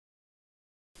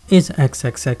Is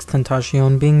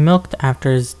XXXTENTACION being milked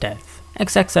after his death?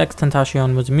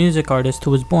 XXXTENTACION was a music artist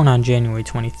who was born on January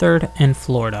 23rd in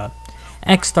Florida.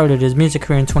 X started his music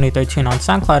career in 2013 on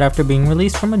SoundCloud after being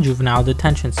released from a juvenile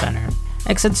detention center.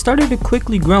 X had started to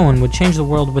quickly grow and would change the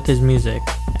world with his music.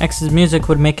 X's music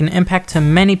would make an impact to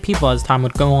many people as time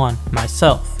would go on,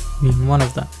 myself being one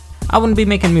of them. I wouldn't be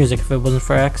making music if it wasn't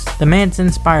for X. The man's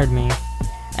inspired me.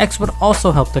 X would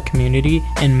also help the community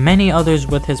and many others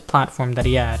with his platform that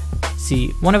he had. See,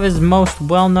 one of his most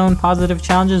well-known positive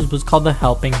challenges was called the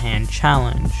Helping Hand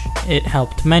Challenge. It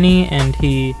helped many and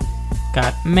he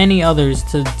got many others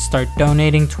to start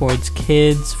donating towards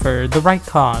kids for the right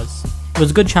cause. It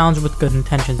was a good challenge with good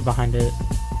intentions behind it.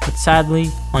 But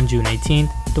sadly, on June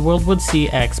 18th, the world would see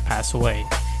X pass away,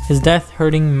 his death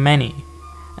hurting many.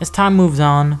 As time moves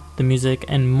on, the music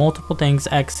and multiple things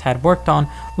X had worked on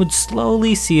would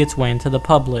slowly see its way into the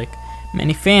public,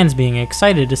 many fans being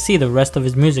excited to see the rest of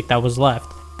his music that was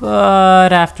left.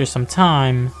 But after some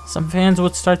time, some fans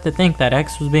would start to think that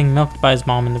X was being milked by his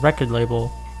mom and the record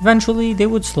label. Eventually, they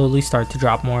would slowly start to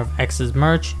drop more of X's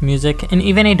merch, music, and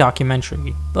even a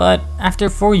documentary. But after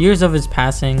 4 years of his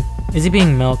passing, is he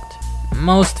being milked?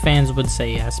 Most fans would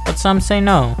say yes, but some say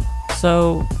no.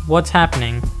 So, what's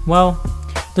happening? Well,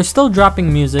 they're still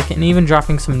dropping music and even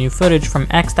dropping some new footage from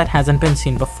X that hasn't been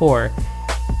seen before.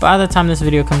 By the time this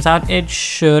video comes out, it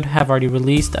should have already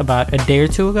released about a day or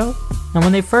two ago. And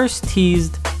when they first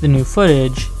teased the new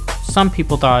footage, some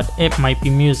people thought it might be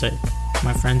music,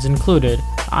 my friends included.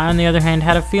 I, on the other hand,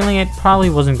 had a feeling it probably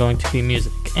wasn't going to be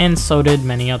music, and so did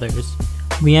many others.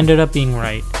 We ended up being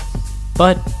right.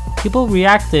 But people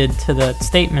reacted to that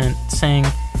statement saying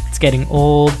it's getting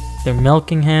old, they're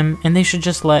milking him, and they should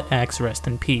just let X rest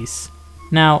in peace.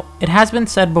 Now, it has been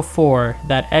said before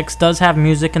that X does have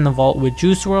music in the vault with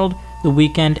Juice WRLD, The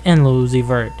Weeknd, and Lil Uzi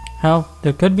Vert. Hell,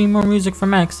 there could be more music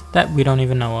from X that we don't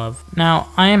even know of. Now,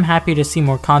 I am happy to see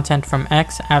more content from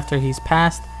X after he's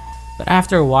passed, but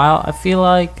after a while, I feel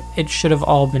like it should have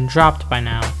all been dropped by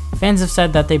now. Fans have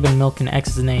said that they've been milking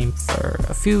X's name for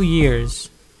a few years,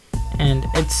 and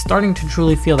it's starting to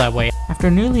truly feel that way.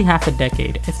 After nearly half a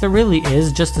decade, if there really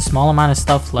is just a small amount of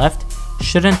stuff left,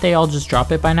 shouldn't they all just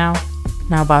drop it by now?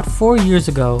 Now, about 4 years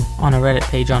ago, on a Reddit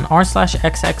page on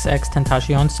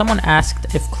r/XXXTentacion, someone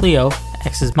asked if Cleo,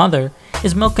 X's mother,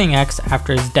 is milking X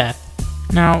after his death.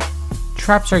 Now,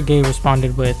 Traps Are Gay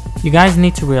responded with, "You guys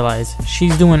need to realize,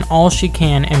 she's doing all she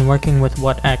can and working with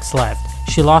what X left.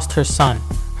 She lost her son.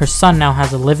 Her son now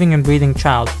has a living and breathing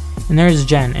child. And there is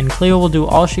Jen, and Cleo will do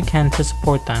all she can to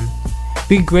support them.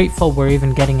 Be grateful we're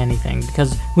even getting anything,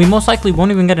 because we most likely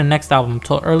won't even get a next album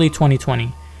till early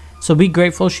 2020. So be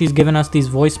grateful she's given us these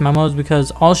voice memos,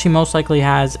 because all she most likely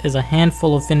has is a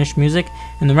handful of finished music,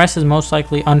 and the rest is most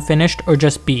likely unfinished or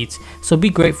just beats. So be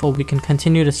grateful we can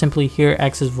continue to simply hear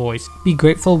X's voice. Be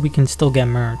grateful we can still get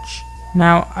merch."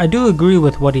 Now, I do agree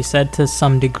with what he said to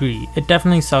some degree. It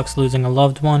definitely sucks losing a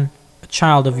loved one, a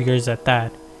child of yours at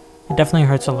that. It definitely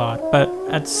hurts a lot, but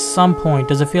at some point,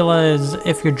 does it feel as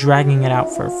if you're dragging it out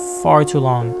for far too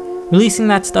long? Releasing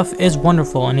that stuff is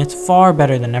wonderful, and it's far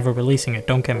better than never releasing it,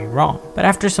 don't get me wrong. But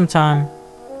after some time,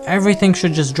 everything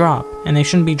should just drop, and they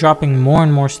shouldn't be dropping more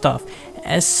and more stuff,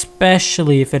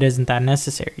 especially if it isn't that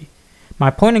necessary. My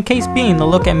point in case being the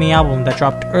Look At Me album that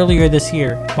dropped earlier this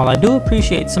year. While I do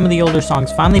appreciate some of the older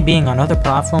songs finally being on other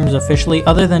platforms officially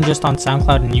other than just on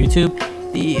SoundCloud and YouTube,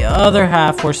 the other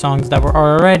half were songs that were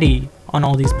already on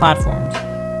all these platforms.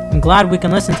 I'm glad we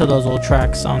can listen to those old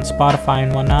tracks on Spotify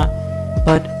and whatnot,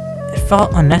 but it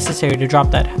felt unnecessary to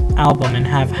drop that album and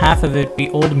have half of it be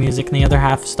old music and the other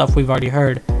half stuff we've already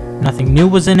heard. Nothing new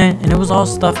was in it, and it was all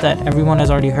stuff that everyone has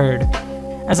already heard.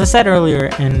 As I said earlier,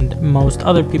 and most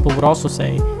other people would also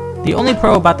say, the only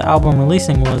pro about the album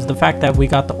releasing was the fact that we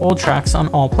got the old tracks on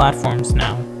all platforms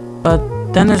now. But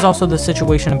then there's also the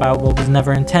situation about what was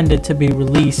never intended to be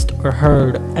released or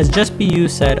heard. As Just Be You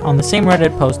said on the same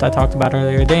Reddit post I talked about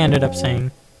earlier, they ended up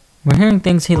saying, "We're hearing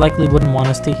things he likely wouldn't want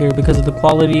us to hear because of the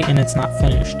quality and it's not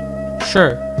finished.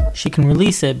 Sure, she can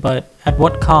release it, but at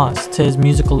what cost to his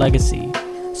musical legacy?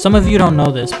 Some of you don't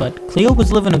know this, but Cleo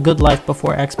was living a good life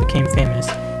before X became famous.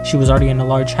 She was already in a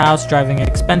large house, driving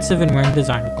expensive and wearing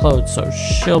designer clothes, so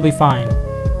she'll be fine.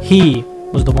 He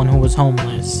was the one who was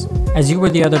homeless. As you or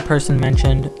the other person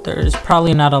mentioned, there's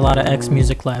probably not a lot of X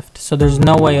music left, so there's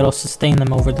no way it'll sustain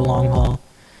them over the long haul.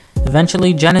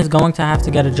 Eventually, Jen is going to have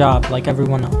to get a job like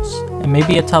everyone else. It may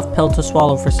be a tough pill to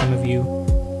swallow for some of you,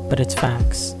 but it's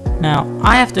facts." Now,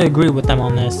 I have to agree with them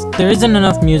on this. There isn't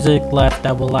enough music left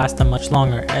that will last them much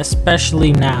longer,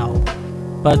 especially now.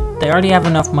 But they already have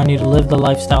enough money to live the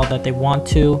lifestyle that they want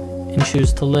to and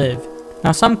choose to live.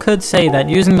 Now some could say that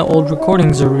using the old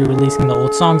recordings or re-releasing the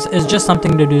old songs is just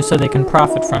something to do so they can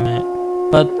profit from it,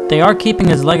 but they are keeping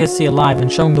his legacy alive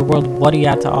and showing the world what he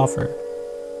had to offer.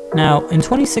 Now, in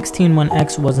 2016 when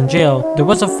X was in jail, there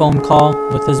was a phone call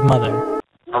with his mother.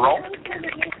 Hello?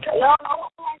 Hello?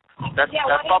 That's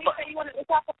Papa. what did you say you wanted to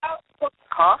talk about?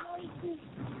 Huh?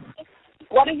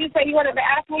 What did you say you wanted to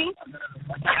ask me?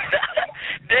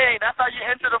 Dang, that's how you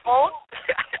answer the phone?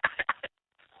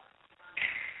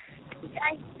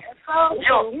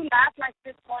 Yo. You laugh like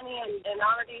it's funny and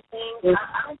all of these things.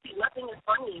 I don't think nothing is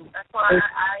funny. That's why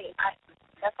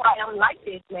that's why I'm like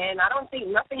this, man. I don't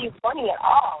think nothing is funny at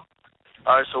all.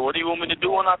 Alright, so what do you want me to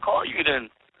do when I call you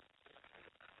then?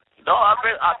 No, I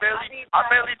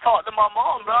barely talk to my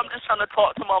mom, bro. I'm just trying to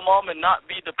talk to my mom and not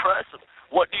be depressed.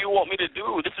 What do you want me to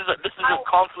do? This is a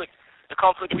conflict, the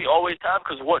conflict we always have,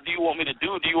 because what do you want me to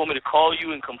do? Do you want me to call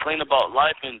you and complain about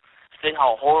life and say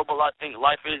how horrible I think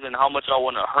life is and how much I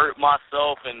want to hurt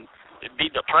myself and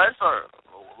be depressed, or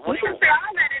what you can say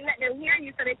all that and let them hear you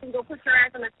so they can go put your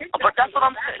ass on the system. But that's what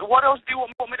I'm saying. What else do you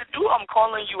want me to do? I'm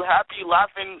calling you happy,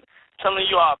 laughing, telling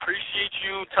you I appreciate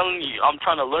you, telling you I'm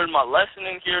trying to learn my lesson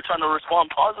in here, trying to respond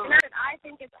positively. I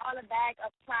think it's all a bag of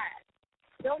trash.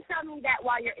 Don't tell me that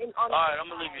while you're in on. All right, I'm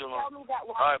gonna leave you alone. Tell me that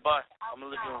while. All right, bye. I'm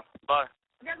gonna leave you alone. Bye.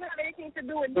 It doesn't have anything to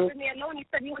do with leaving me alone. You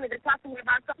said you wanted to talk to me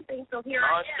about something, so here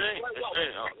I am. It's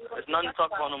straight. It's nothing to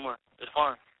talk about no more. It's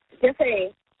fine. Just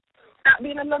say, stop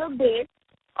being a little bitch.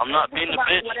 I'm not being a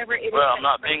bitch, bro. I'm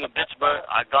not being a bitch, bro.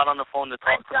 I got on the phone to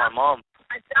talk to my mom.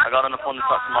 I got on the phone to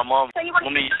talk to my mom.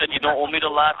 Mommy, you said you don't want me to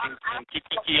laugh and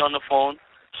kiki on the phone,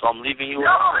 so I'm leaving you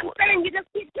alone. No, I'm saying you just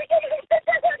keep.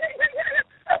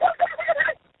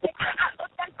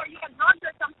 You can drugs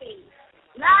or something.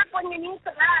 Laugh when you need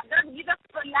to laugh. You just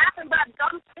laughing about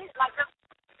dumb shit like this.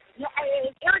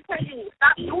 It's irritating.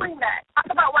 Stop doing that. Talk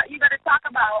about what you got to talk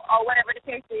about or whatever the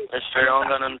case is. It's straight. I don't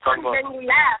got nothing to talk about. Then you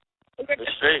laugh.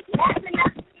 It's straight.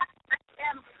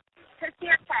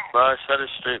 Bro, shut it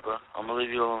straight, bro. I'm gonna leave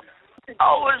you alone.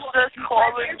 I was just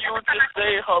calling you to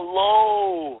say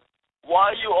hello.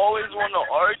 Why you always want to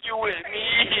argue with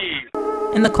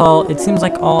me? In the call, it seems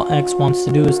like all X wants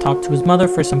to do is talk to his mother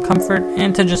for some comfort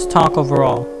and to just talk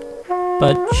overall.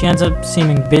 But she ends up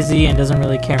seeming busy and doesn't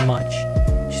really care much.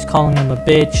 She's calling him a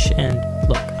bitch, and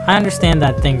look, I understand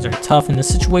that things are tough and the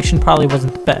situation probably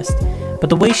wasn't the best, but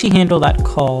the way she handled that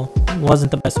call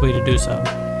wasn't the best way to do so.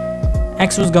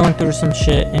 X was going through some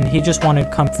shit and he just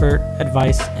wanted comfort,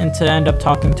 advice, and to end up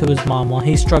talking to his mom while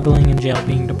he's struggling in jail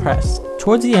being depressed.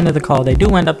 Towards the end of the call, they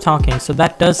do end up talking, so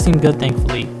that does seem good,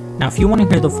 thankfully. Now if you want to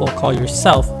hear the full call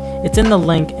yourself, it's in the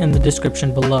link in the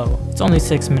description below. It's only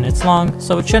 6 minutes long,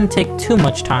 so it shouldn't take too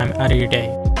much time out of your day.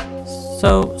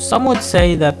 So some would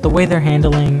say that the way they're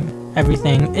handling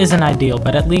everything isn't ideal,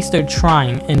 but at least they're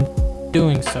trying in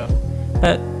doing so.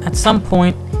 But at some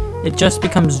point, it just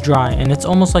becomes dry, and it's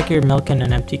almost like you're milking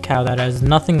an empty cow that has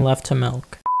nothing left to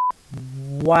milk.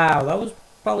 Wow, that was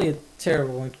probably a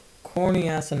terrible and corny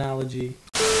ass analogy.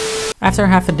 After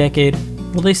half a decade,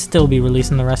 will they still be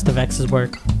releasing the rest of X's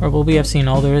work, or will we have seen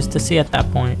all there is to see at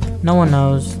that point? No one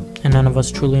knows, and none of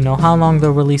us truly know how long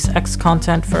they'll release X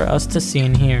content for us to see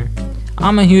and hear.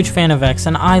 I'm a huge fan of X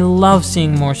and I love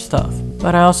seeing more stuff,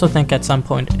 but I also think at some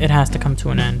point it has to come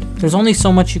to an end. There's only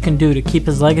so much you can do to keep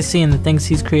his legacy and the things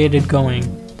he's created going.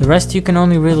 The rest you can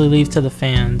only really leave to the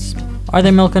fans. Are they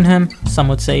milking him? Some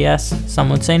would say yes, some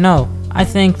would say no. I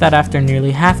think that after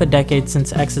nearly half a decade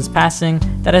since X's passing,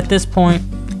 that at this point,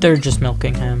 they're just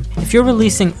milking him. If you're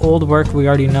releasing old work we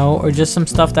already know, or just some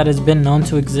stuff that has been known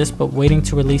to exist but waiting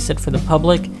to release it for the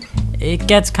public, it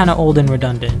gets kinda old and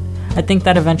redundant. I think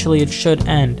that eventually it should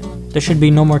end. There should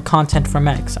be no more content from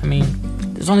X. I mean,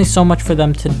 there's only so much for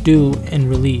them to do and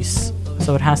release,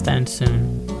 so it has to end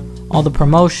soon. All the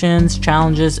promotions,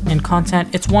 challenges, and content,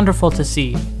 it's wonderful to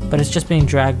see, but it's just being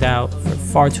dragged out for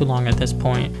far too long at this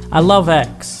point. I love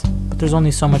X, but there's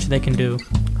only so much they can do.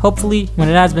 Hopefully, when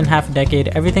it has been half a decade,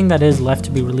 everything that is left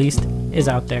to be released is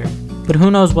out there. But who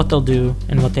knows what they'll do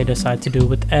and what they decide to do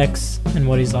with X and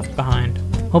what he's left behind.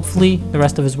 Hopefully, the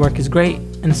rest of his work is great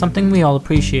and something we all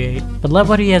appreciate, but let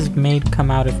what he has made come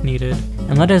out if needed,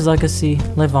 and let his legacy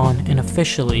live on and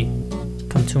officially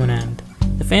come to an end.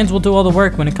 The fans will do all the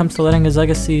work when it comes to letting his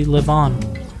legacy live on.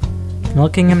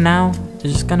 Milking him now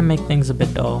is just gonna make things a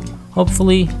bit dull.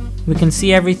 Hopefully, we can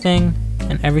see everything,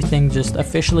 and everything just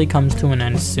officially comes to an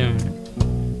end soon.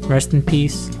 Rest in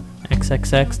peace,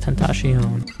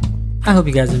 XXXTENTACION. I hope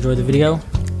you guys enjoyed the video.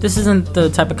 This isn't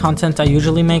the type of content I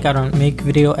usually make. I don't make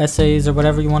video essays or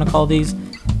whatever you want to call these.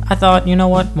 I thought, you know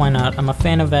what, why not? I'm a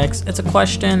fan of X. It's a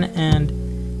question,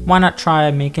 and why not try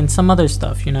making some other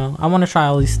stuff, you know? I want to try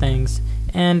all these things,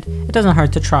 and it doesn't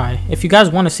hurt to try. If you guys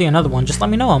want to see another one, just let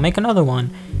me know, I'll make another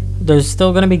one. There's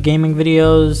still going to be gaming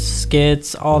videos,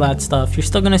 skits, all that stuff. You're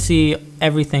still going to see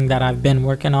everything that I've been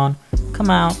working on come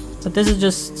out, but this is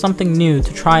just something new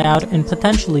to try out and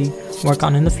potentially work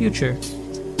on in the future.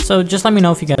 So just let me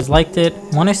know if you guys liked it,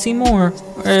 want to see more,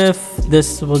 or if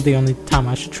this was the only time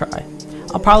I should try.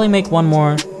 I'll probably make one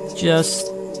more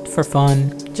just for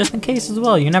fun, just in case as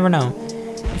well, you never know.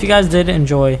 If you guys did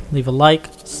enjoy, leave a like,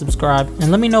 subscribe,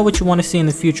 and let me know what you want to see in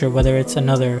the future, whether it's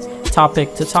another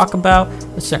topic to talk about,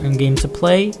 a certain game to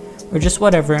play, or just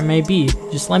whatever it may be.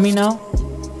 Just let me know,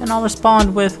 and I'll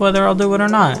respond with whether I'll do it or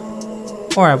not.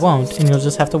 Or I won't, and you'll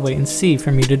just have to wait and see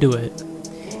for me to do it.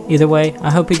 Either way,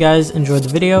 I hope you guys enjoyed the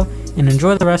video, and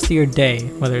enjoy the rest of your day,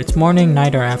 whether it's morning,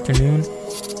 night, or afternoon.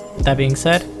 With that being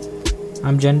said,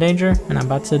 I'm Gen Danger, and I'm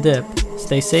about to dip.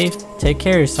 Stay safe, take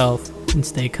care of yourself, and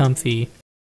stay comfy.